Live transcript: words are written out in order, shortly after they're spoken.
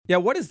Yeah,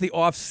 what is the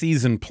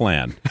off-season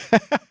plan?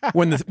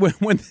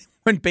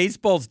 when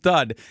baseball's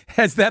done,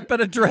 has that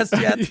been addressed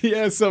yet?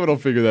 Yeah, someone will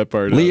figure that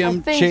part out. Liam, I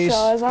think Chase,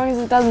 so, as long as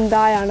it doesn't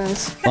die on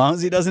us. as long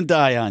as he doesn't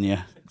die on you,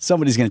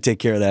 somebody's going to take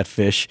care of that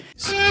fish.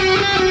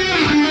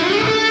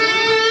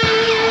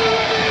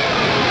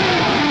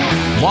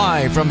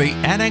 Live from the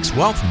Annex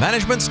Wealth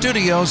Management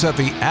Studios at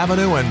the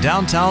Avenue in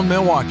downtown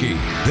Milwaukee,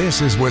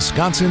 this is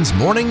Wisconsin's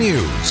Morning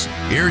News.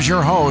 Here's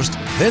your host,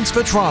 Vince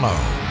Vitrano.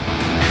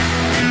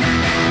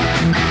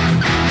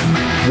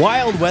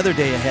 Wild weather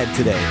day ahead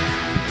today.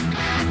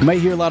 You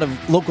might hear a lot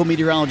of local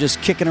meteorologists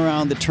kicking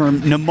around the term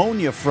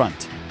pneumonia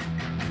front.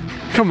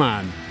 Come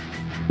on.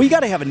 Well, you got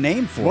to have a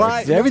name for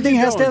Why? it. Everything No,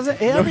 you has to don't.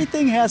 have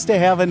everything has to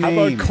have a How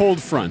name. about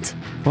cold front?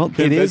 Well,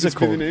 it is a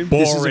cold. name?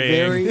 This is a Boring.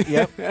 very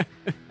yep.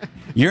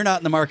 You're not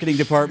in the marketing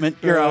department.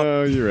 You're out.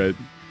 Oh, you're right.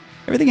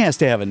 Everything has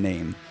to have a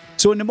name.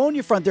 So a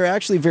pneumonia front, there are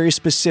actually very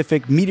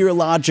specific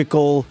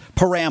meteorological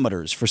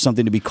parameters for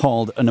something to be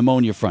called a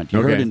pneumonia front.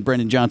 You heard in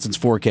Brendan Johnson's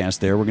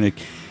forecast there. We're going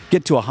to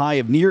get to a high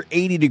of near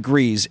 80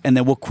 degrees, and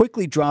then we'll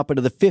quickly drop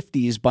into the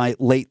 50s by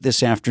late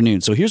this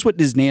afternoon. So here's what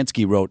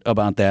Diznansky wrote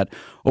about that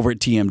over at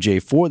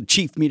TMJ4, the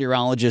chief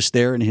meteorologist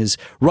there in his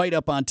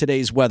write-up on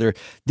today's weather.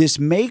 This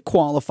may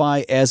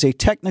qualify as a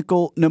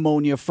technical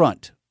pneumonia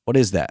front. What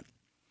is that?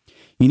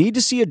 You need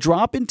to see a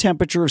drop in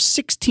temperature of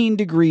 16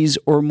 degrees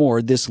or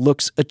more. This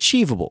looks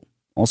achievable.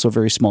 Also, a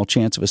very small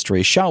chance of a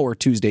stray shower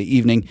Tuesday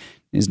evening.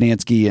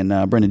 Nansky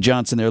and Brendan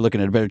Johnson, they're looking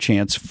at a better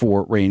chance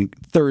for rain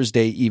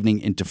Thursday evening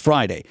into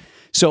Friday.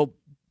 So,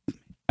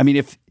 I mean,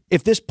 if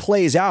this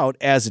plays out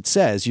as it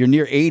says, you're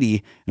near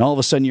 80, and all of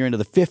a sudden you're into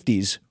the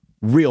 50s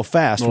real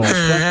fast.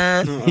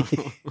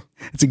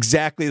 It's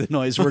exactly the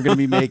noise we're going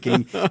to be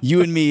making,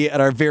 you and me,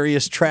 at our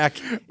various track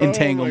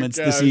entanglements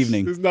this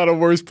evening. There's not a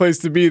worse place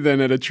to be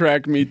than at a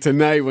track meet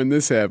tonight when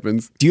this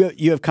happens. Do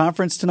you have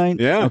conference tonight?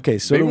 Yeah. Okay,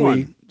 so big do we.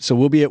 one. So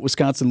we'll be at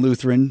Wisconsin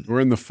Lutheran. We're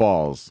in the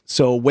falls.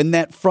 So when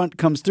that front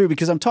comes through,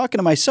 because I'm talking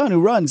to my son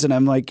who runs, and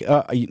I'm like,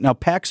 now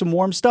pack some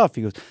warm stuff.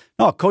 He goes,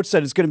 no, Coach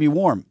said it's going to be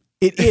warm.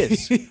 It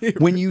is.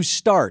 When you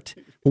start,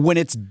 when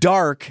it's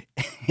dark.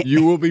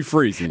 You will be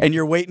freezing. And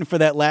you're waiting for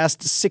that last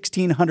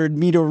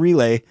 1,600-meter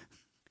relay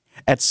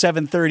at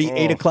 7:30,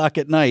 8 o'clock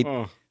at night.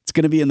 It's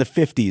going to be in the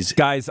 50s.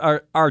 Guys,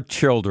 our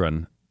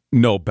children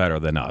know better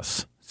than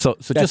us. So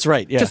That's just,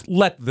 right, yeah. just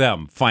let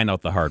them find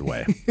out the hard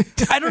way.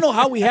 I don't know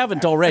how we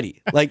haven't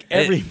already. Like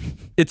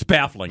It's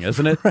baffling,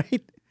 isn't it?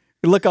 Right?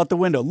 You look out the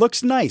window.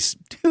 Looks nice.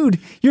 Dude,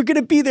 you're going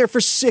to be there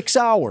for 6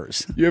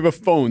 hours. You have a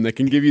phone that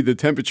can give you the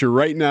temperature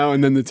right now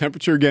and then the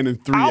temperature again in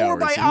 3 hours. Hour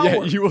by hour.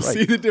 Yeah, you will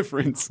see the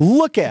difference.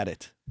 Look at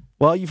it.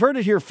 Well, you've heard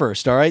it here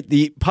first, all right?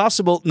 The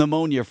possible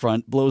pneumonia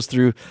front blows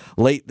through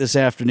late this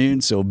afternoon,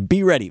 so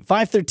be ready.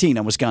 5:13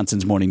 on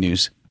Wisconsin's Morning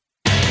News.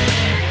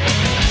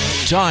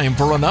 Time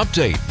for an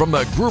update from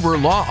the Gruber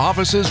Law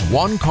Office's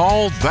One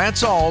Call,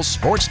 That's All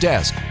Sports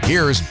Desk.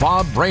 Here's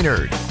Bob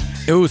Brainerd.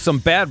 It was some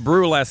bad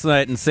brew last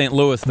night in St.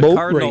 Louis. The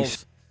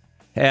Cardinals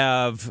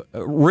have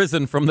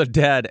risen from the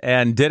dead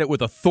and did it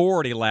with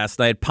authority last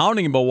night,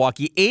 pounding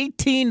Milwaukee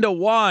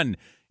 18-1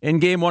 in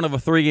game one of a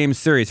 3-game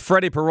series.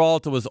 Freddie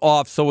Peralta was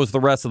off, so was the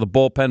rest of the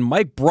bullpen.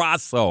 Mike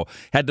Brasso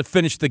had to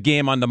finish the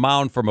game on the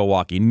mound for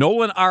Milwaukee.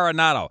 Nolan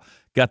Arenado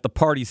got the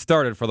party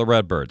started for the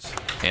Redbirds.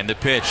 And the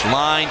pitch,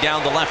 line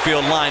down the left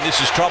field line.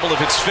 This is trouble if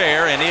it's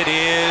fair, and it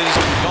is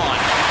gone.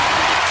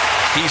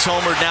 He's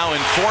homered now in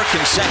 4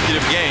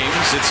 consecutive games.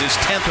 It's his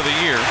 10th of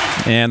the year.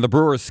 And the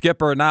Brewers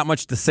skipper, not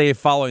much to say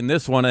following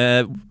this one.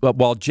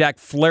 While Jack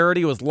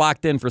Flaherty was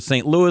locked in for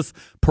St. Louis,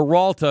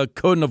 Peralta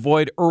couldn't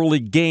avoid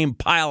early game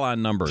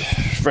pile-on numbers.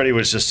 Freddie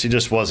he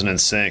just wasn't in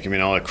sync. I mean,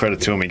 all the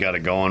credit to him. He got it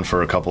going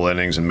for a couple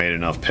innings and made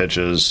enough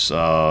pitches.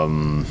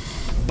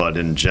 But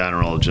in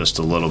general, just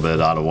a little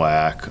bit out of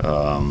whack,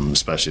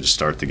 especially to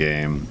start the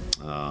game.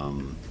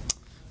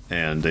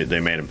 And they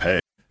made him pay.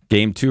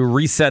 Game 2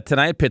 reset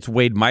tonight. Pits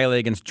Wade Miley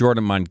against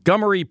Jordan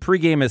Montgomery.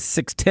 Pregame is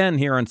 6:10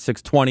 here on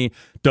 620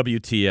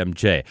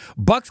 WTMJ.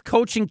 Bucks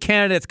coaching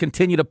candidates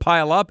continue to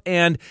pile up.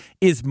 And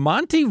is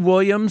Monty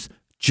Williams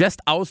just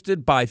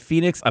ousted by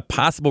Phoenix a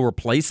possible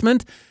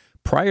replacement?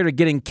 Prior to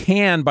getting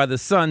canned by the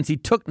Suns, he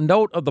took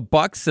note of the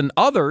Bucks and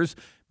others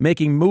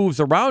making moves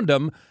around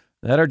him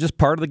that are just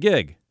part of the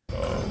gig.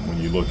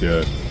 When you look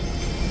at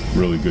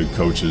really good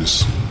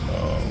coaches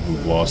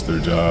who've lost their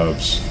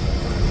jobs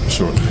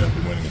shortly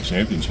after winning a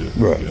championship,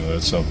 right. You know,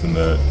 that's something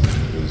that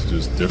is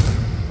just different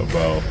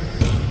about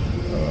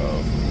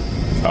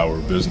our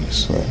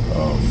business. Right.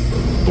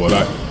 But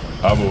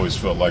I've always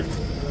felt like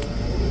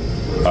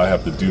I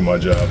have to do my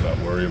job, not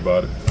worry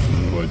about it.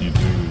 But you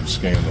do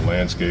scan the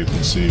landscape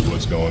and see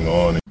what's going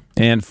on.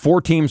 And 4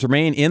 teams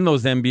remain in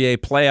those NBA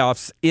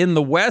playoffs. In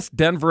the West,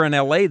 Denver and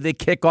L.A., they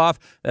kick off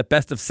that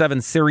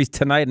best-of-7 series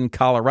tonight in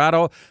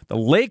Colorado. The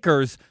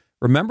Lakers,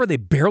 remember, they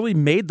barely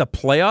made the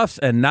playoffs,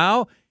 and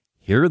now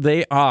here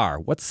they are.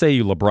 What say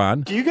you,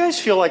 LeBron? Do you guys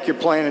feel like you're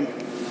playing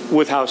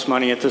with house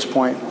money at this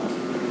point?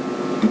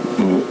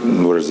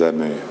 What does that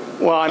mean?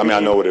 Well, I mean, I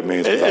know what it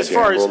means. As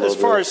far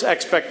as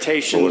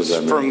expectations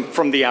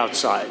from the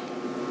outside.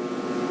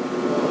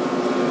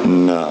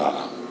 No,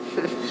 Nah.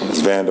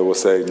 As Vander would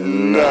say,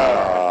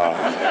 nah.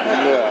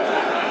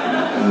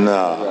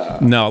 Nah.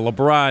 No,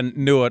 LeBron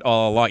knew it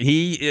all along.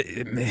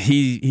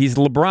 He's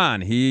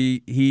LeBron.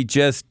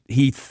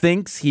 He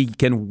thinks he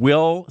can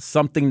will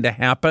something to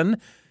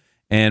happen,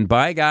 and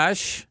by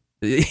gosh,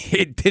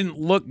 it didn't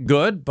look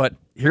good, but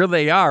here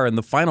they are in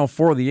the Final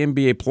Four of the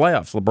NBA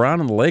playoffs,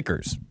 LeBron and the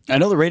Lakers. I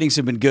know the ratings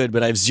have been good,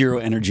 but I have zero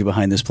energy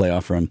behind this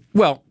playoff run.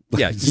 Well,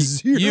 yeah,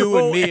 you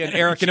and me and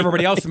Eric and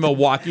everybody else in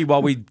Milwaukee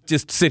while we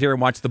just sit here and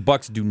watch the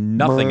Bucks do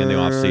nothing in the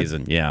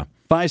offseason. Yeah.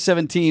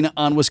 5:17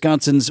 on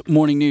Wisconsin's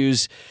Morning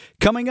News.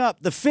 Coming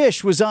up, the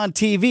fish was on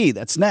TV.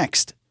 That's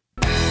next.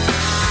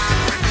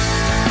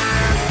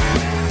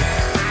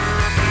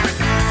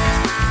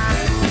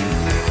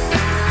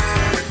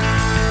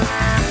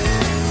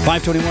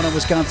 5:21 on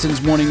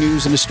Wisconsin's Morning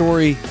News, and a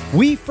story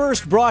we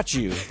first brought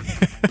you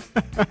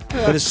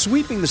that is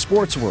sweeping the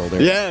sports world.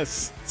 Eric.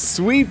 Yes,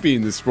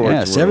 sweeping the sports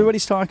world. Yes,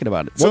 everybody's talking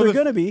about it. Well, they're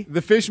going to be.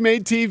 The fish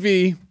made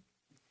TV.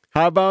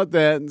 How about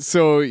that?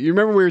 So you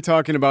remember we were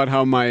talking about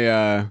how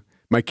my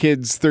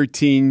kids'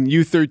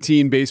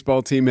 U13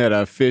 baseball team had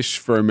a fish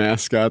for a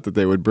mascot that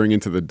they would bring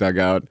into the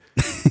dugout.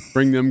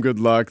 Bring them good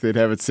luck. They'd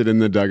have it sit in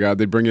the dugout.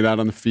 They'd bring it out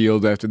on the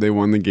field after they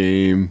won the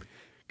game.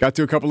 Got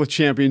to a couple of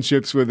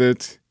championships with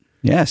it.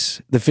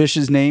 Yes. The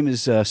fish's name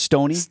is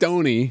Stoney.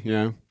 Stoney,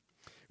 yeah.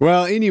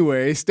 Well,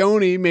 anyway,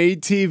 Stoney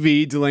made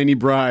TV. Delaney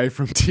Bry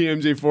from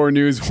TMJ4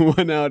 News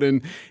went out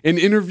and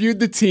interviewed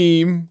the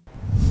team.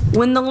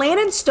 When the Land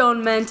and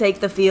Stone men take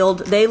the field,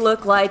 they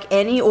look like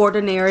any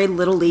ordinary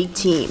Little League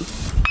team.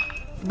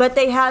 But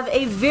they have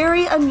a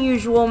very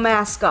unusual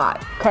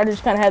mascot. Carter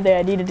just kind of had the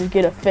idea to just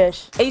get a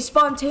fish. A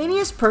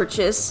spontaneous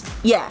purchase,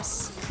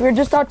 yes. We were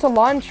just out to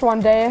lunch one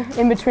day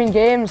in between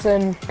games,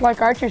 and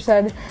like Archer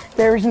said,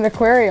 there was an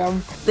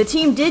aquarium. The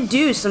team did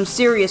do some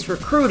serious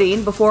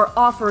recruiting before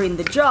offering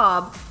the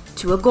job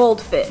to a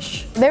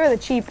goldfish. They were the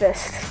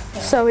cheapest,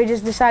 so we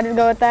just decided to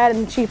go with that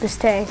and the cheapest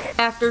tank.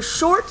 After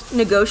short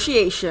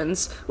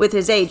negotiations with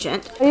his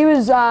agent, he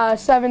was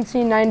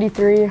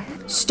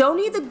 $17.93.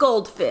 Stoney the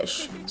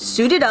goldfish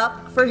suited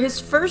up for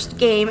his first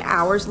game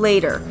hours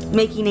later,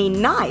 making a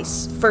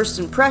nice first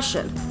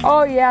impression.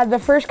 Oh yeah, the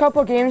first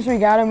couple games we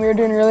got him, we were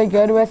doing really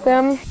good with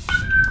him.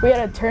 We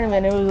had a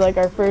tournament. It was like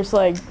our first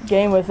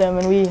game with him,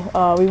 and we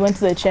went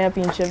to the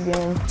championship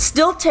game.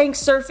 Still tank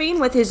surfing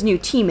with his new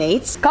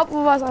teammates. A couple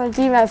of us on the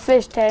team have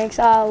fish tanks.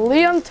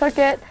 Liam took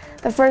it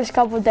the first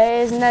couple of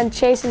days, and then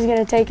Chase is going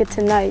to take it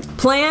tonight.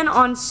 Plan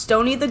on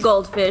Stoney the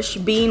goldfish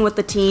being with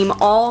the team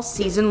all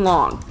season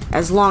long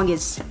as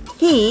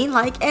he,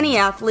 like any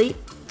athlete,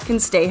 can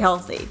stay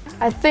healthy.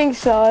 I think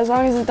so, as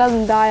long as it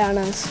doesn't die on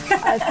us.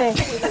 I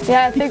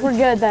think we're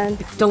good then.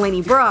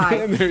 Delaney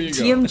Bry, there you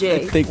go.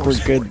 TMJ. I think we're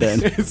good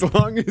then. As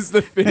long as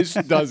the fish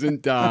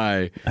doesn't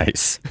die.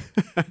 Nice.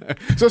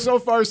 So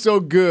far, so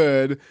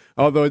good.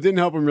 Although it didn't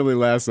help them really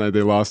last night.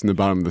 They lost in the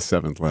bottom of the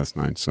 7th last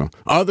night. So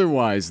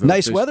otherwise,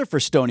 nice weather for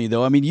Stoney,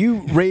 though. I mean,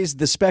 you raised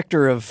the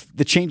specter of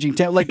the changing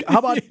temp. Like, how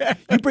about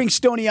you bring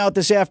Stoney out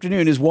this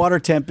afternoon? His water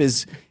temp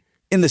is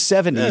in the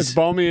 70s. Yeah, it's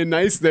balmy and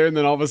nice there, and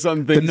then all of a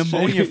sudden things the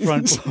pneumonia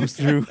front blows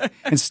through,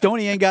 and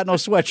Stoney ain't got no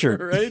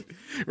sweatshirt.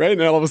 Right,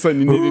 and all of a sudden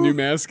you need a new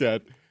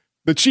mascot.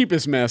 The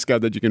cheapest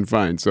mascot that you can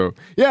find. So,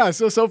 yeah,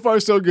 so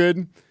far so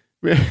good.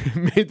 We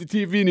made the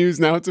TV news,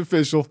 now it's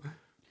official.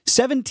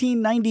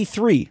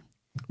 $17.93.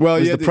 Well,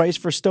 was the price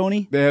for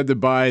Stoney? They had to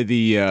buy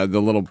the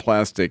little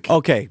plastic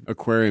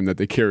aquarium that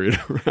they carried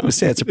around. I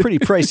say it's a pretty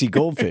pricey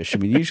goldfish. I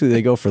mean, usually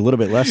they go for a little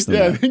bit less than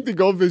that. I think the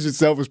goldfish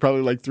itself was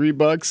probably like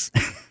 $3.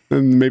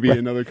 And maybe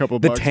another couple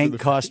bucks. The tank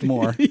cost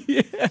more.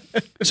 Yeah.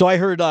 So I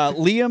heard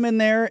Liam in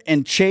there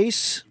and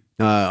Chase.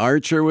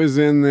 Archer was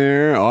in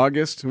there.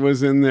 August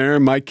was in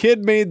there. My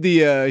kid made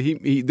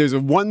the. There's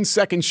a 1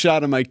 second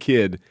shot of my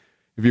kid.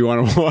 If you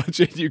want to watch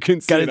it, you can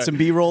see got in some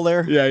B-roll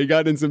there? Yeah, he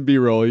got in some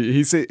B-roll.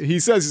 He says,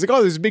 he's like, oh,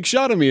 there's a big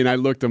shot of me. And I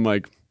looked, I'm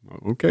like,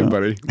 okay,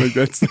 buddy. Like,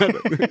 that's not,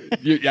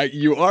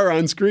 you are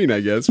on screen, I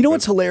guess. You know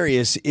what's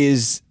hilarious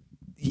is,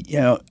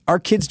 our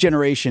kids'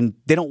 generation,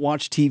 they don't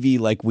watch TV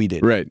like we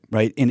did.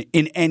 Right?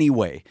 In any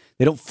way.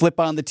 They don't flip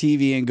on the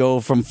TV and go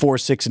from 4,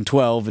 6, and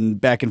 12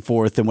 and back and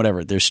forth and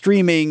whatever. They're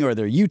streaming or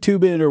they're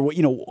YouTubing or,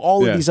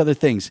 all of these other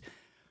things.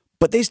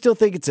 But they still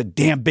think it's a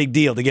damn big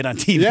deal to get on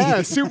TV.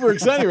 Yeah, super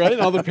excited, right?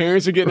 And all the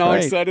parents are getting all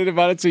excited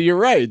about it. So you're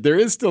right. There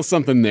is still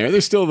something there.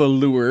 There's still the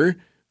lure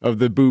of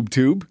the boob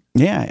tube.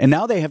 Yeah, and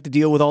now they have to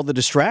deal with all the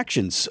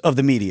distractions of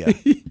the media.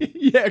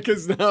 Yeah,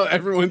 because now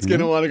everyone's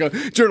going to want to go.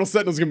 Journal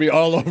Sentinel's going to be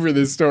all over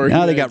this story.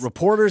 Now they got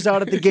reporters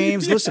out at the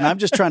games. Listen, I'm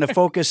just trying to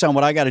focus on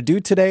what I got to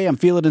do today. I'm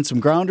feeling in some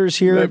grounders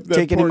here,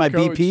 taking in my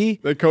coach,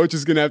 BP. The coach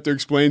is going to have to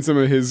explain some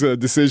of his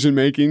decision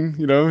making.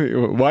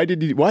 Why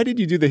did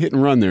you do the hit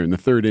and run there in the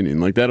 3rd inning?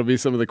 Like that'll be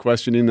some of the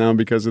questioning now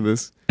because of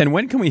this. And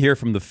when can we hear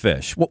from the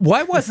fish?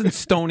 Why wasn't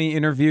Stoney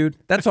interviewed?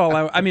 That's all.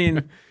 I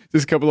mean.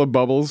 Just a couple of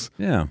bubbles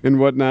and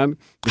whatnot.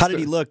 How did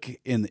he look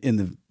in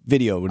the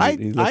video? Did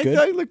he look good? I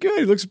thought he looked good.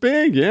 He looks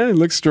big. Yeah, he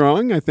looks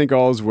strong. I think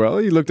all is well.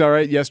 He looked all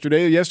right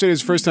yesterday. Yesterday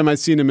was the first time I'd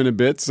seen him in a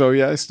bit. So,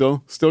 yeah,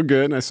 still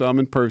good. I saw him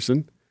in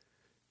person.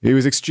 He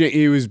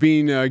was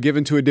being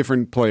given to a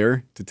different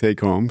player to take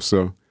home.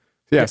 So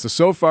yeah,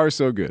 so far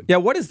so good. Yeah,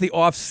 what is the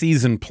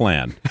off-season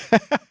plan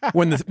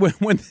when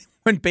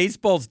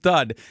baseball's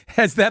done?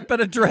 Has that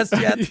been addressed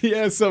yet?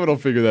 Yeah, someone will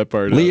figure that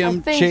part out. I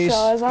think Chase,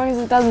 so, as long as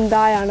it doesn't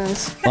die on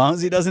us. as long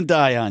as he doesn't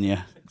die on you.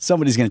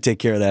 Somebody's going to take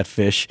care of that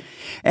fish.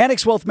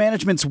 Annex Wealth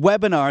Management's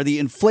webinar, The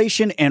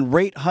Inflation and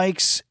Rate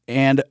Hikes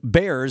and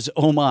Bears,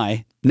 oh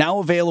my, now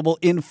available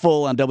in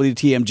full on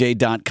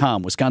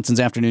WTMJ.com.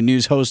 Wisconsin's Afternoon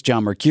News host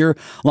John Mercure,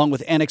 along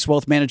with Annex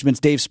Wealth Management's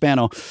Dave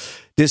Spano,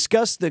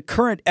 discuss the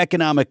current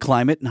economic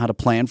climate and how to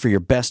plan for your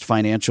best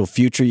financial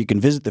future. You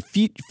can visit the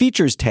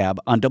features tab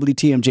on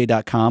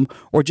WTMJ.com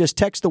or just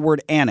text the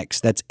word Annex,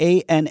 that's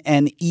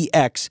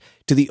ANNEX,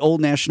 to the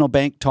Old National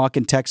Bank talk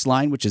and text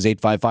line, which is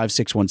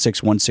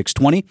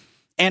 855-616-1620.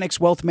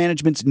 Annex Wealth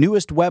Management's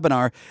newest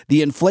webinar,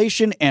 The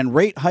Inflation and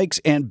Rate Hikes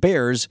and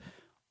Bears,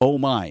 oh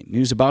my.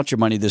 News about your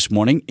money this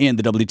morning in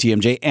the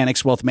WTMJ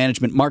Annex Wealth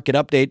Management Market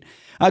Update.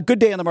 A good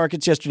day on the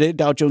markets yesterday.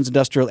 Dow Jones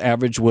Industrial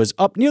Average was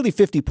up nearly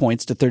 50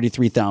 points to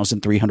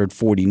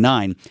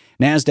 33,349.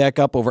 NASDAQ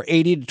up over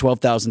 80 to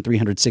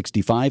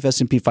 12,365.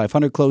 S&P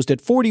 500 closed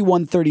at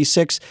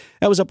 4136.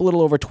 That was up a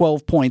little over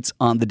 12 points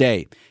on the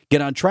day.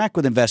 Get on track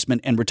with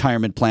investment and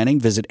retirement planning.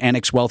 Visit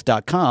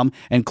annexwealth.com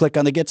and click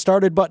on the Get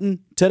Started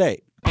button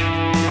today.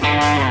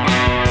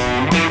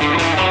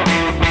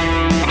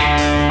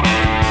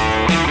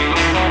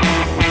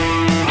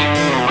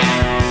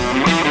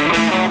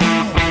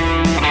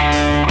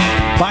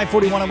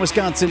 541 on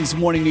Wisconsin's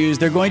Morning News.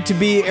 They're going to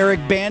be, Eric,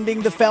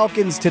 banding the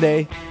Falcons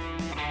today.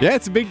 Yeah,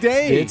 it's a big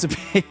day. It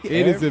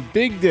is a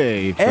big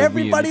day.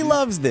 Everybody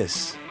loves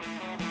this.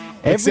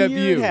 Except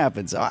Every year you. it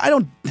happens. I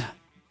don't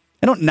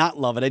not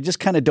love it. I just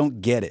kind of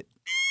don't get it.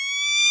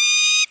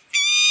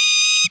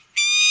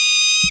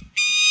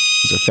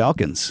 Those are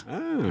Falcons.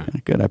 Ah.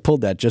 Good. I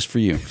pulled that just for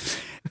you.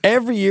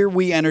 Every year,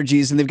 We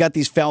Energies, and they've got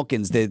these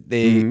Falcons.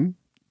 They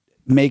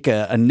make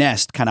a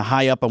nest kind of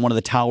high up on one of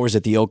the towers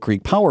at the Oak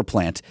Creek power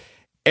plant.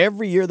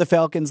 Every year, the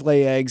Falcons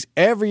lay eggs.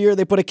 Every year,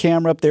 they put a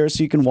camera up there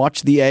so you can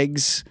watch the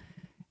eggs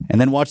and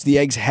then watch the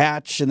eggs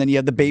hatch. And then you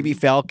have the baby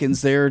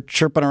Falcons there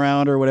chirping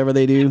around or whatever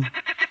they do.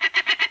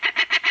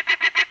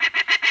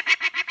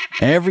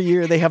 Every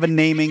year, they have a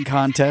naming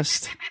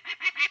contest.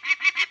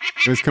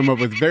 Those come up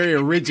with very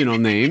original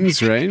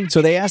names, right?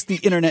 So they asked the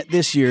internet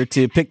this year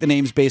to pick the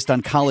names based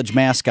on college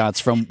mascots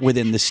from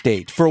within the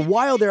state. For a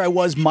while there, I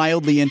was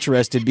mildly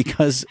interested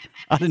because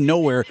out of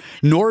nowhere,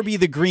 Norby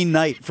the Green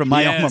Knight from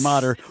my alma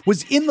mater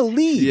was in the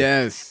lead.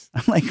 Yes.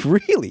 I'm like,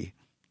 really?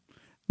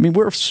 I mean,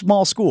 we're a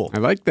small school. I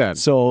like that.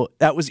 So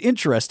that was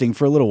interesting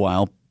for a little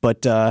while.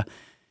 But, yeah,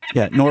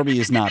 Norby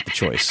is not the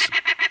choice.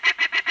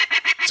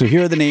 So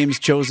here are the names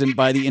chosen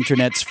by the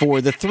internets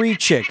for the 3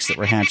 chicks that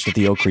were hatched at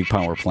the Oak Creek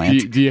power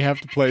plant. Do you have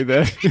to play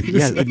that?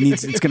 Yeah,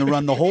 it's going to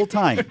run the whole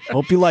time.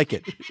 Hope you like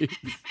it.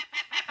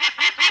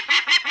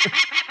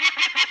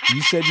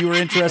 You said you were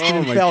interested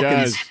in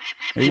Falcons. Gosh.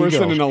 There you Worse go.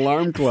 than an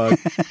alarm clock.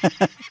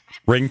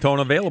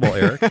 Ringtone available,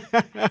 Eric.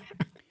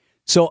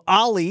 So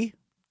Ollie,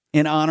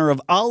 in honor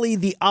of Ollie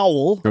the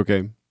Owl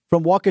Okay.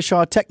 from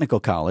Waukesha Technical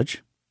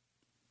College.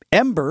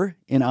 Ember,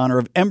 in honor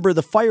of Ember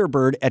the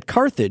Firebird at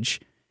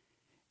Carthage.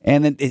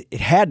 And then it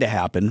had to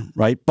happen,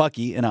 right?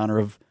 Bucky, in honor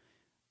of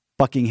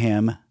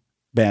Buckingham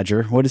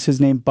Badger. What is his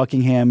name?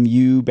 Buckingham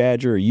U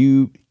Badger or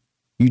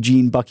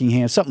Eugene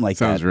Buckingham, something like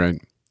that. Sounds right.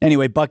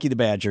 Anyway, Bucky the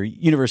Badger,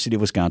 University of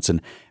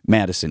Wisconsin,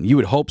 Madison. You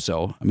would hope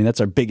so. I mean,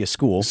 that's our biggest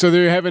school. So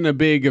they're having a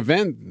big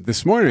event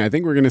this morning. I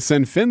think we're going to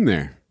send Finn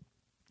there.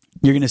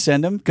 You're going to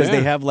send them? Because they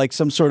Yeah. have like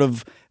some sort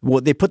of,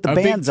 they put the A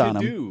bands big on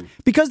them. to-do.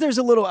 Because there's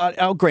a little,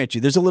 I'll grant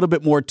you, there's a little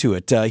bit more to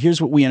it. Here's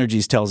what We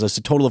Energies tells us.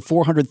 A total of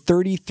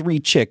 433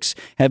 chicks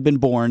have been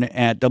born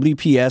at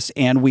WPS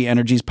and We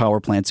Energies power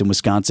plants in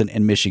Wisconsin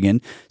and Michigan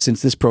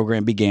since this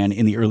program began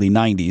in the early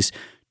 90s.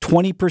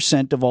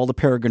 20% of all the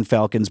peregrine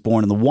falcons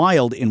born in the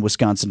wild in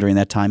Wisconsin during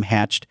that time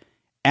hatched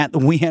at the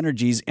We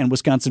Energies and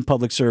Wisconsin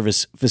Public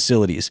Service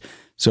facilities.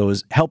 So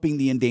is helping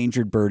the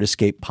endangered bird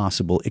escape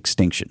possible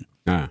extinction.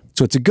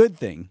 So it's a good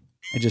thing.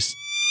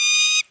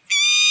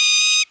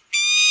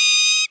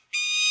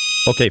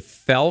 Okay,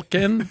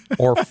 Falcon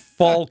or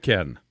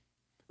Falcon?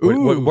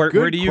 Ooh, where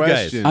good do you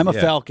question. guys? I'm a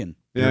Falcon.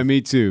 Yeah,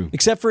 me too.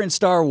 Except for in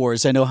Star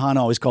Wars, I know Han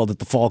always called it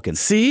the Falcon.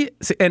 See,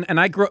 and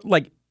I grew up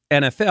like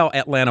NFL,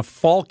 Atlanta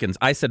Falcons.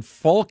 I said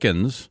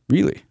Falcons.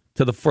 Really?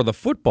 For the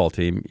football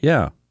team.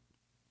 Yeah.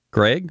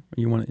 Greg,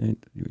 you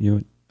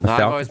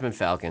I've always been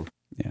Falcon.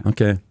 Yeah.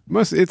 Okay.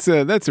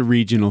 That's a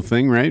regional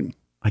thing, right?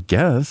 I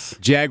guess.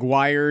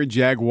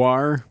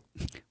 Jaguar.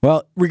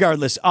 Well,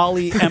 regardless,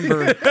 Ollie,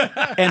 Ember,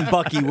 and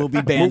Bucky will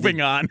be banned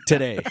Moving on.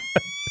 today.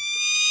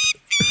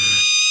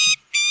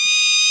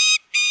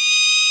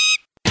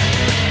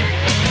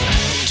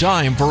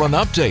 Time for an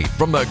update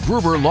from the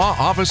Gruber Law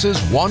Office's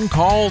One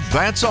Call,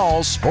 That's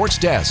All Sports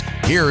Desk.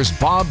 Here's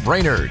Bob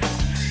Brainerd.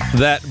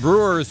 That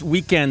Brewers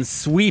weekend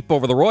sweep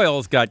over the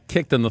Royals got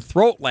kicked in the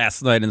throat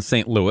last night in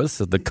St. Louis.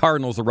 The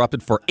Cardinals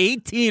erupted for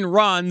 18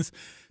 runs,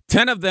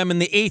 10 of them in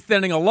the 8th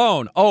inning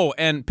alone. Oh,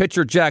 and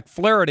pitcher Jack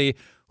Flaherty,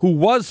 who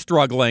was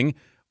struggling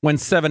when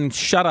 7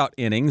 shutout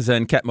innings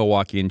and kept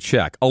Milwaukee in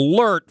check.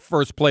 Alert,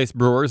 first-place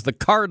Brewers. The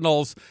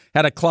Cardinals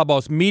had a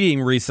clubhouse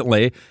meeting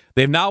recently.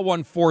 They've now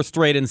won 4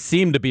 straight and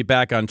seem to be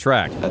back on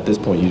track. At this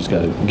point, you just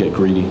got to get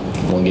greedy,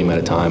 one game at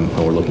a time,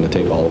 and we're looking to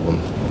take all of them.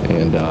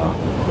 And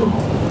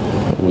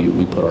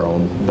we put our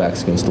own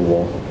backs against the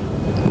wall.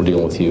 We're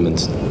dealing with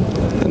humans,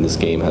 and this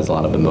game has a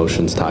lot of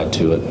emotions tied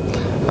to it.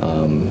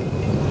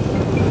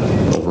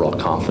 Overall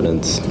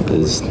confidence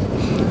is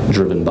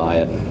driven by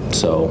it.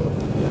 So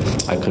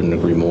I couldn't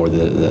agree more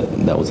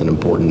that was an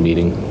important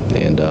meeting,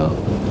 and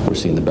we're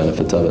seeing the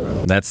benefits of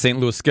it. That's St.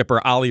 Louis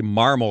skipper Ollie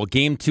Marmol.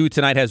 Game 2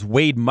 tonight has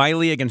Wade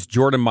Miley against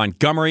Jordan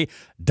Montgomery.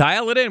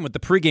 Dial it in with the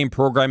pregame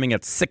programming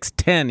at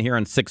 6:10 here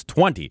on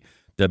 620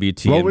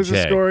 WTMJ. What was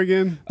the score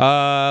again?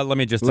 Let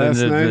me just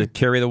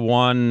carry the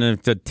one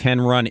to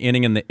 10-run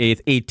inning in the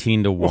 8th,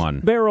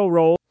 18-1. Barrel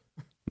roll.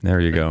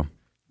 There you go.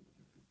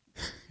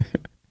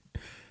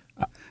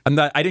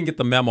 I didn't get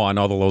the memo on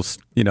all the little,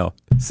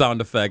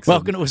 sound effects.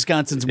 Welcome to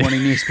Wisconsin's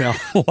Morning News, pal.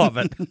 Love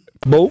it.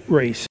 Boat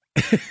race.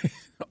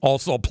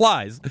 Also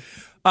applies.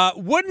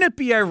 Wouldn't it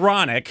be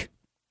ironic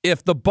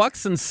if the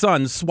Bucks and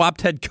Suns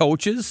swapped head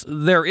coaches?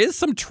 There is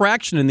some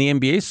traction in the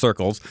NBA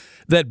circles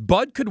that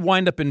Bud could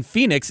wind up in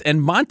Phoenix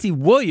and Monty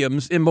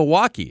Williams in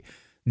Milwaukee.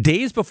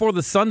 Days before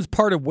the Suns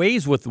parted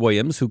ways with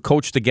Williams, who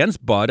coached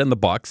against Bud and the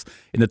Bucks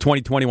in the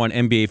 2021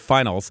 NBA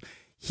Finals,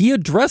 he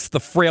addressed the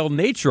frail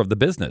nature of the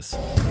business.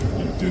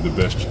 Do the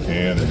best you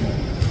can, and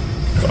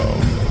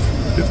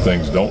if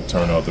things don't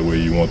turn out the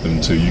way you want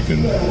them to, you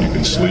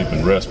can sleep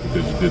and rest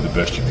because you did the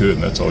best you could,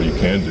 and that's all you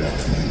can do.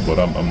 But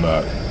I'm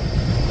not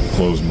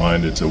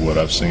closed-minded to what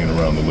I've seen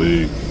around the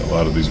league. A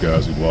lot of these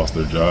guys who've lost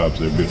their jobs,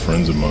 they're good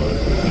friends of mine,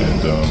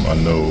 and I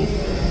know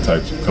the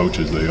types of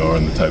coaches they are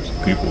and the types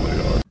of people they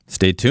are.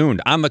 Stay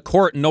tuned. On the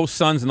court, no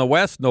Suns in the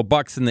West, no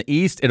Bucks in the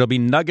East. It'll be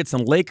Nuggets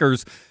and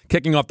Lakers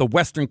kicking off the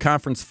Western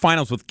Conference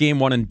Finals with Game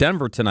 1 in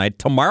Denver tonight.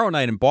 Tomorrow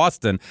night in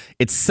Boston,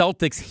 it's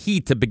Celtics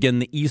Heat to begin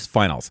the East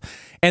Finals.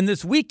 And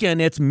this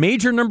weekend, it's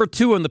major number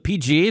 2 on the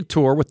PGA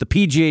Tour with the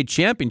PGA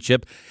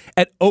Championship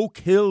at Oak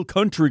Hill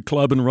Country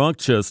Club in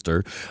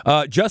Rochester.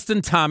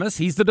 Justin Thomas,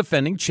 he's the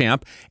defending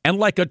champ. And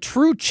like a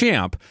true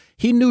champ,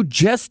 he knew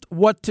just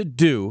what to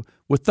do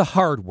with the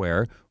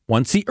hardware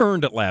once he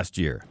earned it last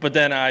year. But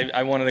then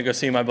I wanted to go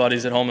see my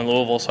buddies at home in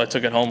Louisville, so I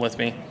took it home with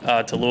me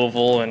to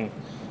Louisville, and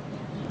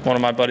one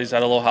of my buddies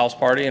had a little house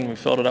party, and we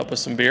filled it up with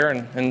some beer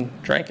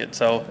and drank it.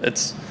 So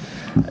it's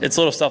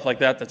little stuff like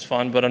that that's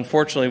fun, but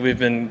unfortunately we've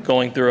been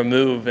going through a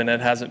move, and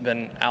it hasn't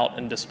been out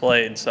and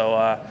displayed,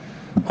 so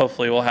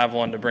hopefully we'll have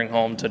one to bring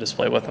home to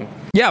display with them.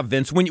 Yeah,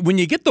 Vince, when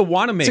you get the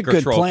Wanamaker trophy...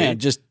 It's a good plan.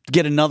 Just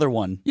get another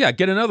one. Yeah,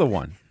 get another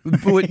one.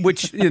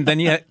 Which then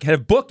you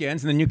have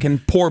bookends, and then you can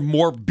pour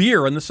more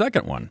beer in the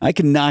second one. I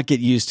cannot get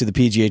used to the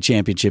PGA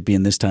Championship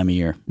being this time of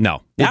year.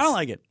 No. I don't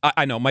like it.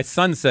 I know. My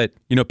son said,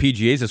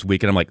 PGA's this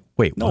week, and I'm like,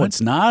 wait, no, what? It's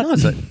not. No,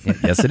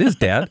 yes, it is,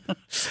 Dad.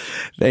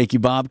 Thank you,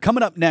 Bob.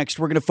 Coming up next,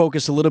 we're going to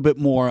focus a little bit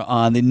more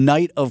on the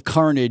night of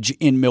carnage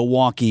in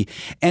Milwaukee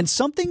and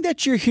something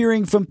that you're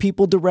hearing from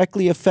people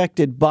directly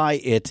affected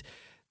by it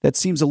that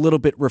seems a little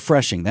bit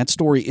refreshing. That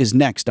story is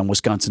next on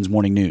Wisconsin's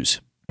Morning News.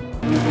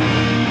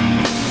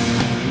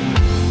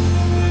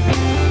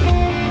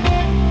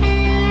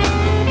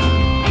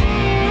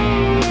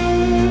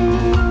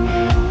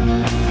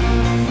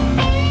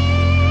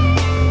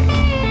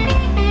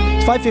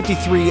 It's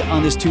 5:53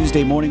 on this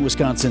Tuesday morning,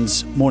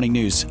 Wisconsin's Morning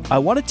News. I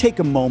want to take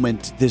a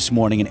moment this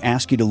morning and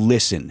ask you to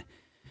listen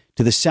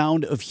to the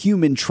sound of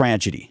human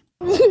tragedy.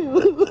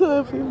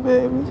 Love you,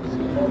 baby.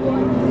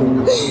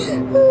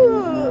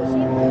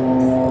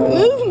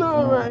 It's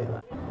not right.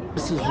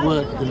 This is what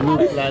it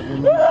looks like when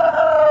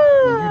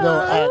you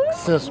don't act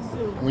sensible,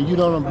 when you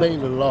don't obey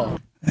the law.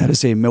 That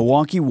is a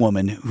Milwaukee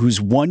woman whose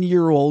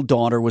 1-year-old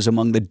daughter was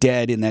among the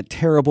dead in that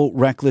terrible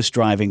reckless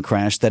driving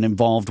crash that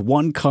involved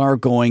one car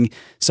going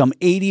some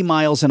 80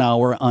 miles an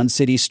hour on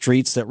city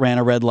streets that ran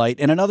a red light,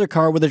 and another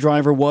car where the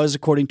driver was,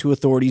 according to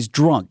authorities,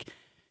 drunk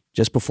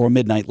just before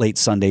midnight late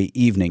Sunday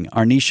evening.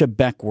 Arnisha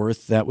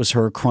Beckworth, that was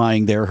her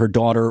crying there. Her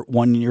daughter,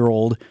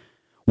 1-year-old,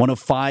 one of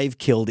 5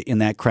 killed in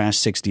that crash,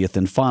 60th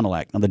and Fond du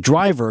Lac. Now, the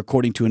driver,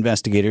 according to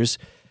investigators,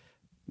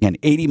 an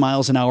 80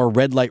 miles an hour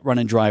red light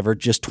running driver,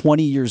 just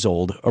 20 years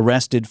old,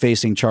 arrested,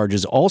 facing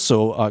charges,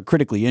 also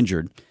critically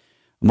injured.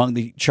 Among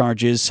the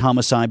charges,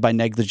 homicide by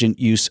negligent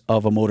use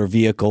of a motor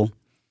vehicle.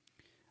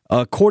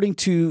 According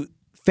to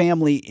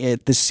family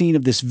at the scene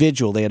of this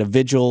vigil, they had a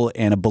vigil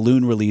and a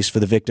balloon release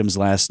for the victims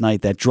last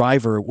night. That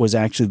driver was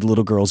actually the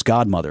little girl's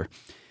godmother.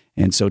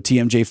 And so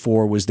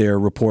TMJ4 was there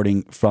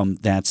reporting from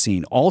that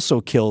scene. Also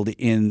killed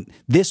in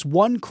this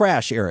one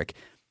crash, Eric,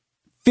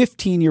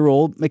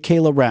 15-year-old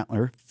Michaela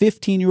Rattler,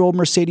 15-year-old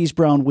Mercedes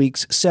Brown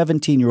Weeks,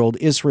 17-year-old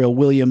Israel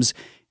Williams,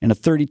 and a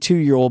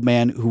 32-year-old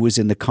man who was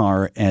in the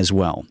car as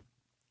well.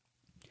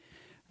 I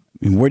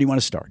mean, where do you want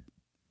to start?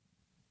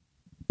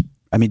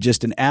 I mean,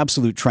 just an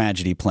absolute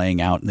tragedy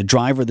playing out. And the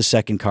driver of the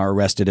second car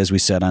arrested, as we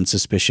said, on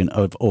suspicion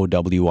of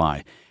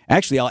OWI.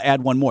 Actually, I'll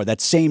add one more.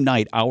 That same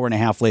night, hour and a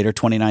half later,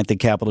 29th and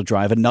Capitol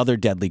Drive, another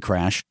deadly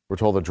crash. We're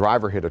told the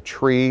driver hit a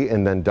tree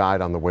and then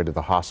died on the way to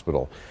the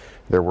hospital.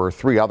 There were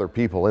 3 other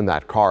people in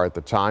that car at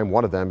the time.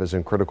 One of them is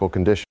in critical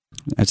condition.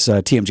 That's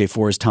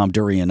TMJ4's Tom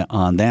Durian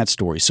on that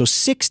story. So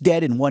 6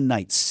 dead in one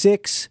night.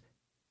 6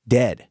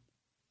 dead.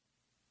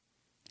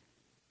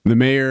 The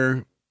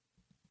mayor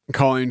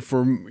calling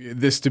for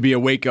this to be a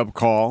wake-up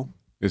call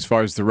as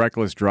far as the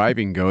reckless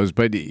driving goes.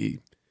 But,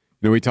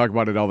 we talk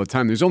about it all the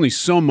time. There's only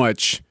so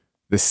much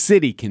the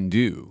city can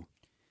do.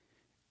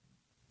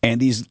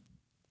 And these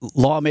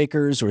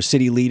lawmakers or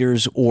city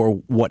leaders or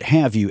what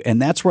have you,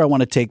 and that's where I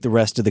want to take the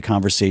rest of the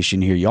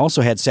conversation here. You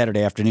also had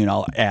Saturday afternoon,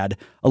 I'll add,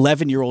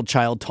 11-year-old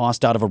child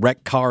tossed out of a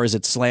wrecked car as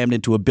it slammed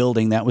into a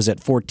building. That was at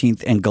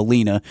 14th and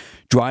Galena.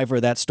 Driver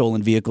of that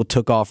stolen vehicle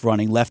took off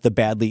running, left the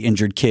badly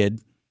injured kid.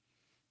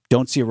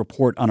 Don't see a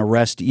report on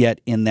arrest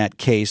yet in that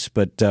case,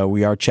 but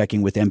we are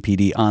checking with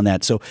MPD on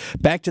that. So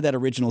back to that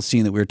original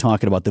scene that we were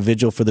talking about, the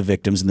vigil for the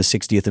victims in the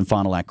 60th and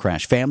Fond du Lac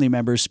crash. Family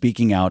members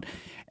speaking out.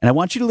 And I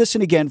want you to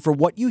listen again for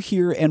what you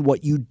hear and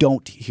what you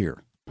don't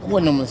hear. It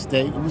wasn't a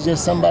mistake. It was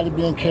just somebody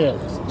being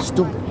careless,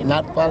 stupid,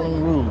 not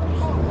following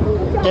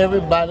rules.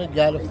 Everybody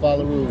got to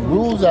follow rules.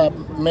 Rules are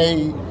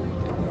made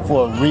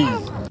for a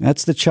reason.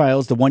 That's the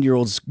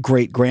 1-year-old's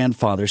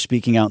great-grandfather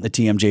speaking out in the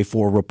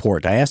TMJ4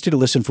 report. I asked you to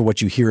listen for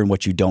what you hear and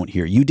what you don't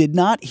hear. You did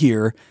not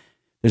hear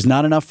there's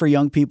not enough for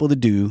young people to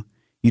do.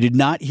 You did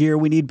not hear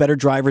we need better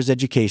driver's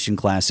education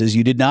classes.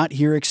 You did not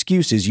hear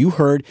excuses. You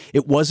heard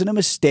it wasn't a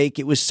mistake.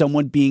 It was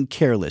someone being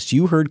careless.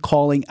 You heard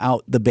calling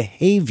out the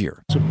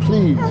behavior. So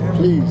please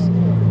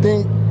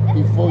think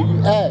before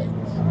you act.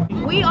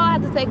 We all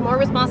have to take more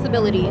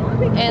responsibility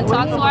and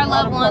talk to our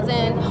loved ones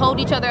and hold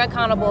each other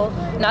accountable,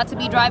 not to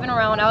be driving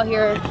around out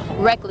here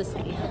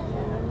recklessly.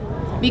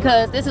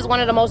 Because this is one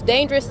of the most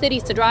dangerous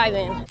cities to drive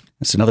in.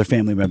 That's another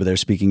family member there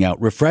speaking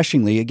out.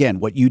 Refreshingly, again,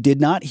 what you did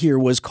not hear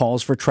was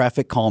calls for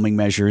traffic calming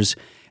measures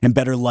and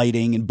better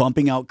lighting and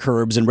bumping out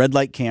curbs and red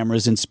light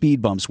cameras and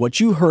speed bumps. What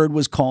you heard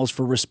was calls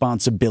for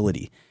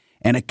responsibility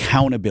and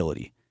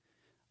accountability.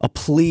 A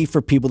plea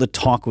for people to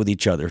talk with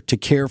each other, to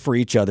care for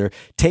each other.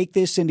 Take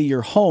this into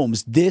your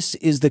homes. This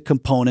is the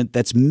component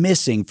that's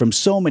missing from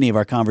so many of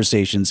our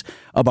conversations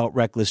about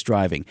reckless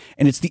driving.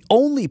 And it's the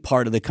only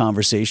part of the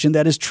conversation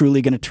that is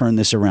truly going to turn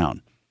this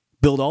around.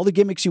 Build all the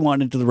gimmicks you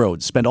want into the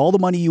roads. Spend all the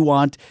money you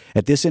want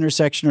at this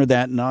intersection or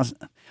that. And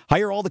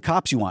hire all the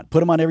cops you want.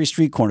 Put them on every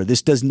street corner.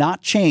 This does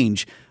not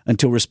change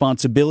until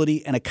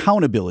responsibility and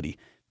accountability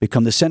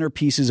become the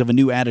centerpieces of a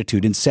new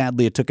attitude. And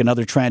sadly, it took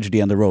another tragedy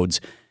on the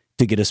roads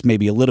to get us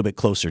maybe a little bit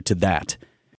closer to that.